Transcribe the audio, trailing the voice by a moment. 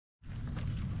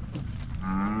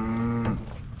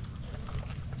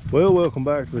Well, welcome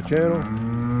back to the channel.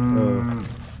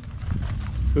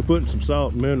 We're putting some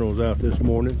salt and minerals out this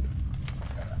morning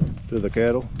to the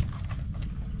cattle,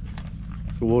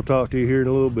 so we'll talk to you here in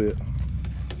a little bit.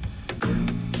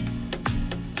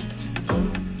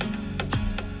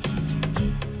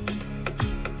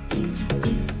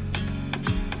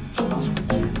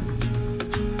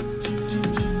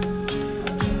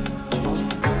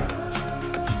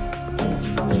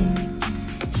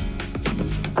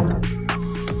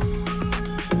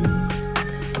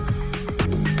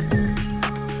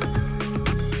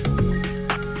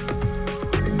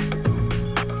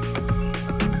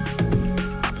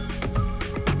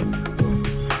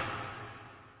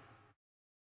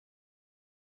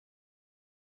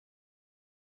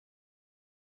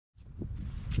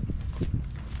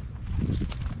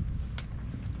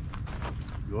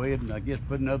 Go ahead and I guess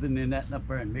put another in that up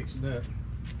there and mix it up.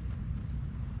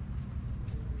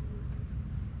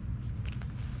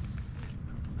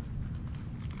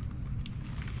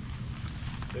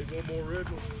 Take one more red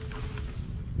one.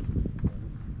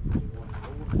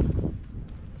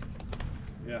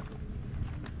 Yeah.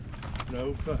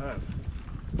 No, 5.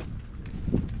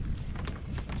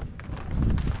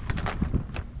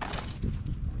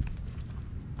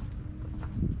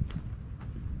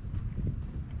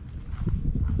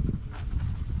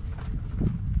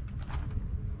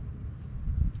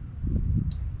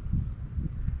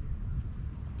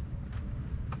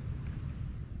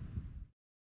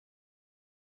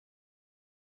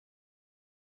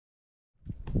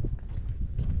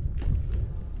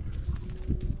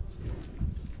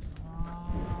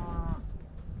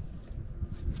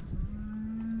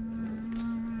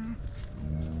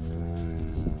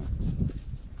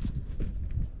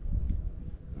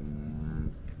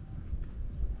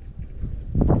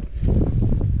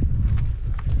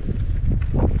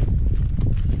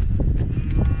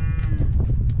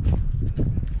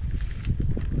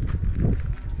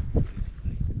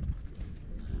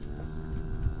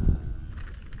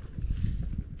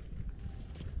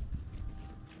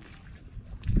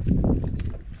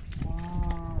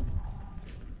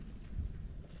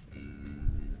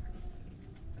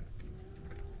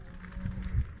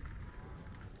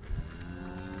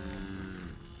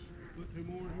 Two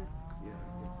more in here? Yeah.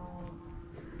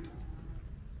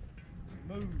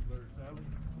 Move there, Sally.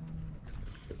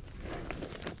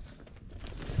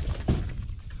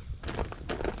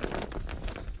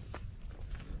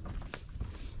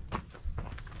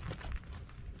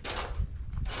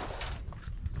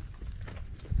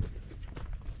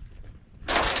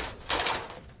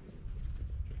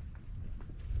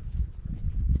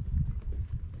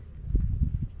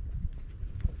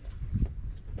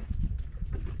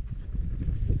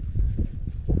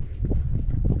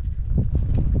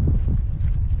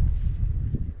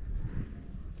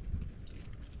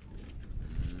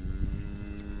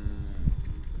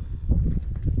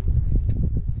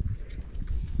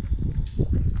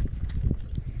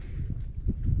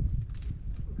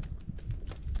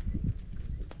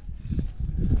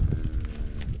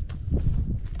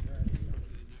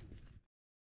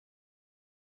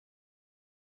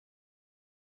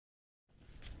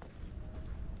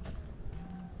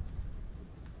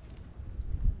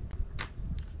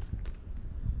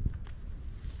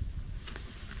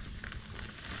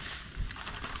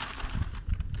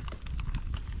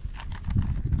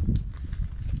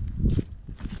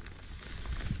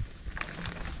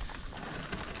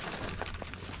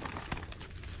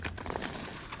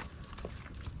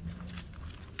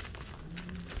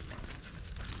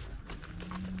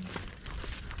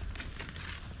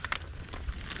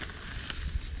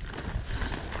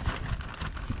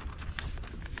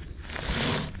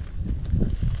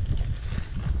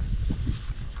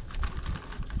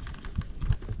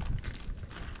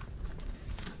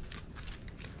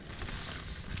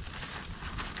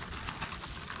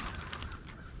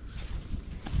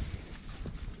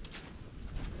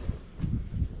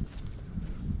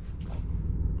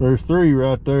 There's 3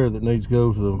 right there that needs to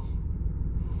go to the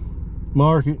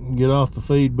market and get off the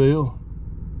feed bill.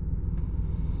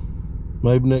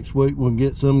 Maybe next week we'll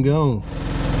get some gone.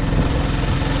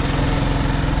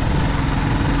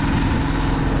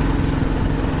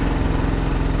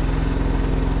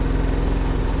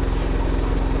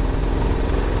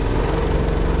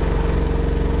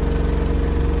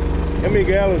 How many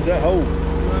gallons that hold?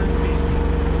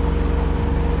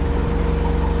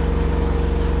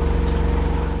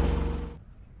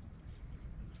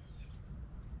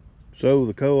 So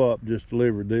the co-op just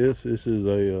delivered this. This is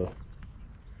a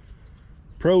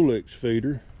Prolix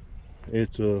feeder.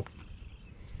 It's a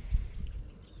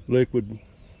liquid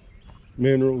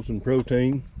minerals and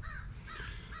protein.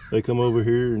 they come over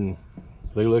here and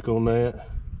they lick on that,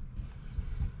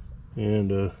 and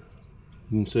you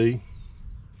can see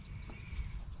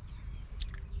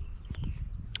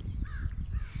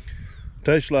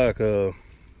tastes like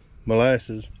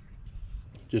molasses,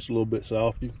 just a little bit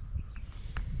salty,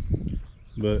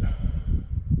 but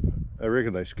I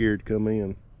reckon they scared to come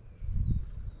in.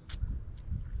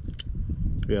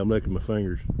 Yeah, I'm licking my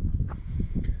fingers.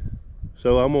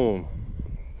 So I'm gonna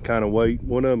kind of wait.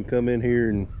 One of them come in here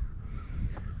and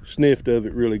sniffed of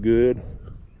it really good.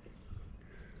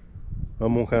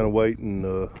 I'm gonna kind of wait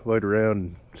and wait around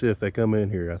and see if they come in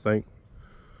here. I think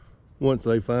once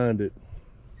they find it,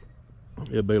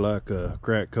 it'll be like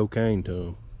crack cocaine to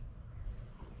them.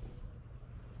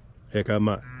 Heck, I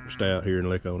might stay out here and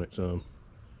lick on it some.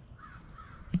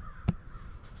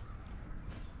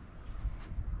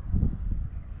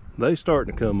 They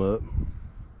starting to come up.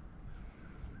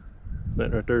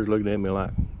 That right there's looking at me like,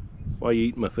 why are you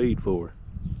eating my feed for?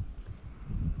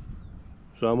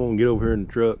 So I'm gonna get over here in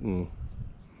the truck and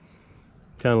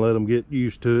kind of let them get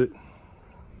used to it.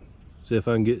 See if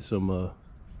I can get some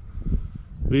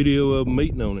video of them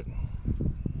eating on it.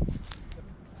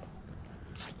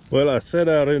 Well, I sat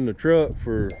out in the truck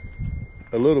for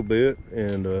a little bit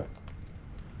and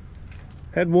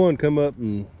had one come up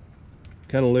and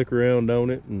kind of lick around on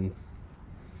it, and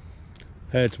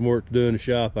had some work to do in the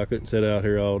shop. I couldn't sit out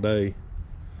here all day,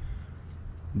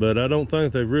 but I don't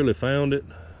think they've really found it.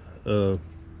 I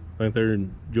think they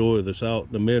enjoy the salt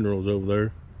and the minerals over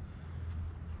there,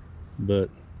 but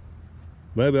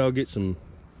maybe I'll get some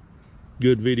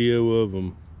good video of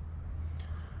them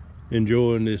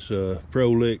enjoying this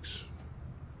Prolix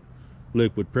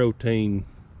liquid protein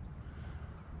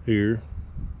here.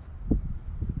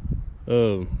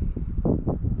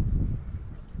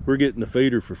 We're getting the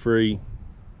feeder for free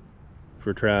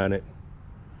for trying it,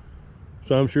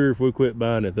 so I'm sure if we quit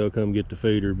buying it, they'll come get the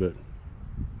feeder. But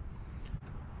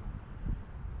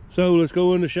so let's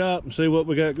go in the shop and see what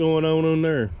we got going on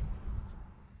there.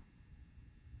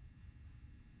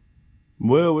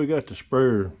 Well, we got the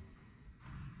sprayer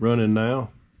running now.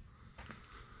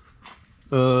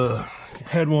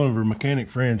 Had one of our mechanic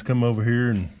friends come over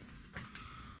here, and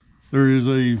there is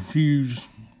a fuse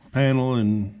panel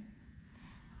and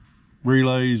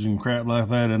relays and crap like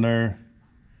that in there,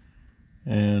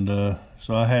 and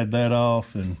so I had that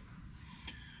off, and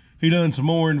he done some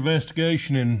more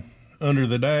investigation, and under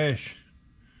the dash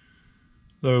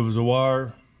there was a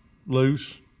wire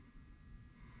loose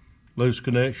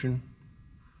connection.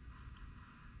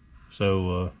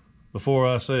 So before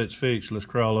I say it's fixed, let's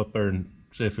crawl up there and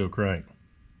see if he'll crank.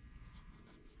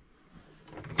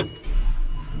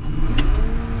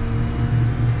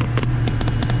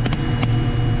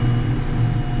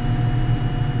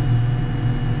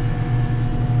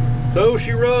 So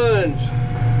she runs.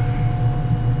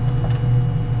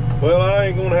 Well, I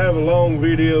ain't gonna have a long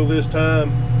video this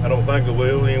time. I don't think I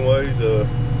will anyways.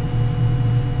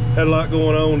 Had a lot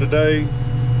going on today.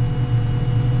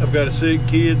 I've got a sick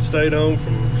kid, stayed home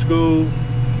from school.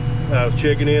 I was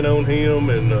checking in on him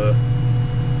and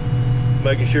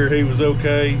making sure he was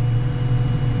okay.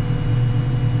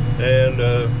 And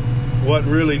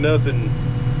wasn't really nothing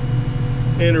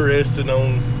interested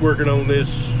on working on this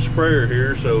sprayer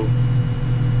here, so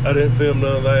I didn't film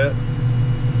none of that.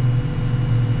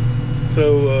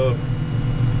 So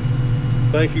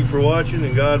thank you for watching,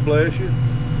 and God bless you.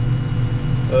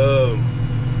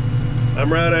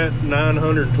 I'm right at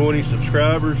 920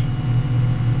 subscribers.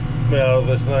 Now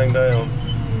this thing down.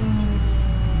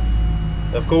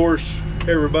 Of course,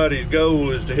 everybody's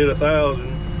goal is to hit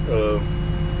 1,000.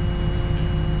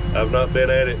 I've not been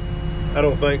at it, I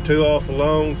don't think, too awful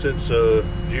long, since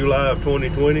July of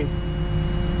 2020.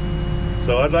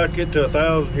 So I'd like to get to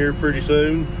 1,000 here pretty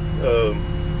soon.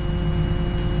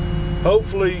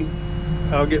 Hopefully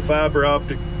I'll get fiber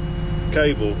optic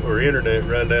cable or internet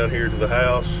run down here to the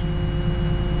house,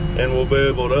 and we'll be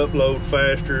able to upload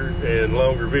faster and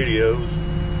longer videos.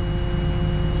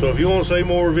 So if you want to see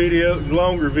more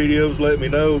longer videos, let me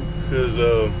know,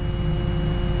 because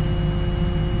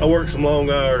I work some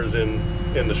long hours in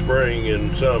the spring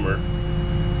and summer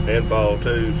and fall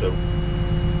too. So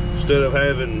instead of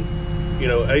having, you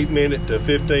know, 8-minute to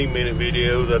 15-minute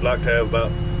videos, I'd like to have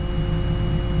about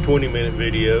 20-minute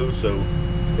videos. So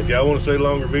if y'all want to see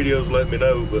longer videos, let me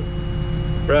know. But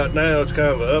right now it's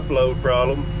kind of an upload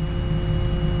problem.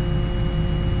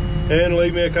 And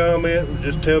leave me a comment and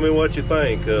just tell me what you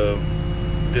think.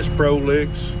 This Prolix,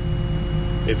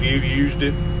 if you've used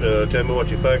it, tell me what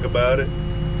you think about it.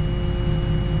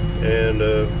 And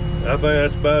I think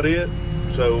that's about it.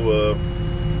 So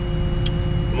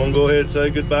I'm gonna go ahead and say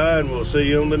goodbye, and we'll see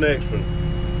you on the next one.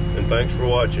 and thanks for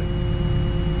watching.